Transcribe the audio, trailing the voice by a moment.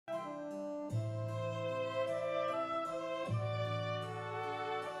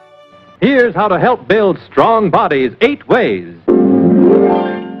Here's how to help build strong bodies 8 ways.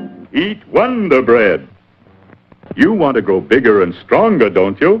 Eat Wonder Bread. You want to grow bigger and stronger,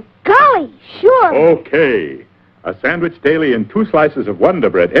 don't you? Golly, sure. Okay. A sandwich daily and 2 slices of Wonder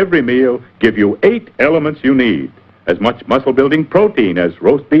Bread every meal give you 8 elements you need. As much muscle-building protein as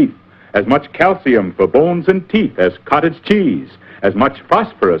roast beef, as much calcium for bones and teeth as cottage cheese, as much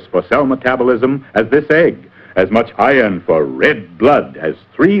phosphorus for cell metabolism as this egg, as much iron for red blood as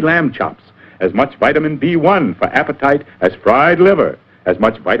 3 lamb chops, as much vitamin B1 for appetite as fried liver, as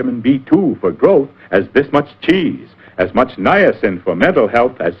much vitamin B2 for growth as this much cheese, as much niacin for mental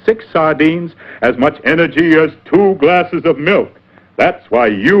health as 6 sardines, as much energy as 2 glasses of milk. That's why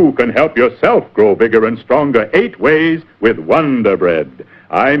you can help yourself grow bigger and stronger 8 ways with Wonder Bread.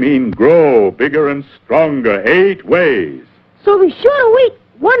 I mean grow bigger and stronger 8 ways. So be sure to eat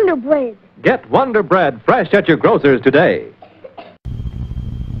Wonder Bread. Get Wonder Bread fresh at your grocer's today.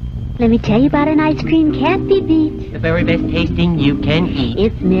 Let me tell you about an ice cream can't be beat. The very best tasting you can eat.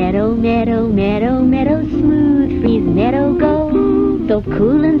 It's Meadow, Meadow, Meadow, Meadow Smooth Freeze Meadow Gold. So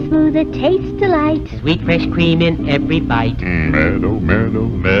cool and smooth it tastes delight. Sweet fresh cream in every bite. Meadow, Meadow,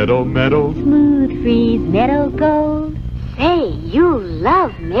 Meadow, Meadow. Smooth Freeze Meadow Gold. Say, you'll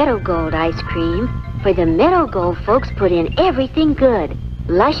love Meadow Gold ice cream. For the Meadow Gold folks put in everything good.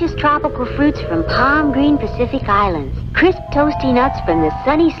 Luscious tropical fruits from palm green Pacific Islands, crisp toasty nuts from the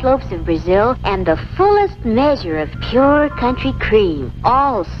sunny slopes of Brazil, and the fullest measure of pure country cream,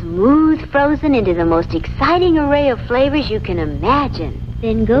 all smooth frozen into the most exciting array of flavors you can imagine.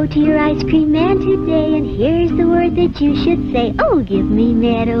 Then go to your ice cream man today, and here's the word that you should say. Oh, give me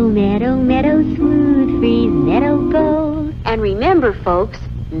Meadow, Meadow, Meadow, Smooth Freeze Meadow Gold. And remember, folks,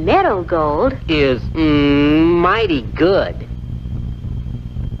 Meadow Gold is mighty good.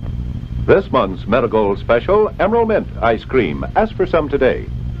 This month's Meadow Gold special, Emerald Mint Ice Cream. Ask for some today.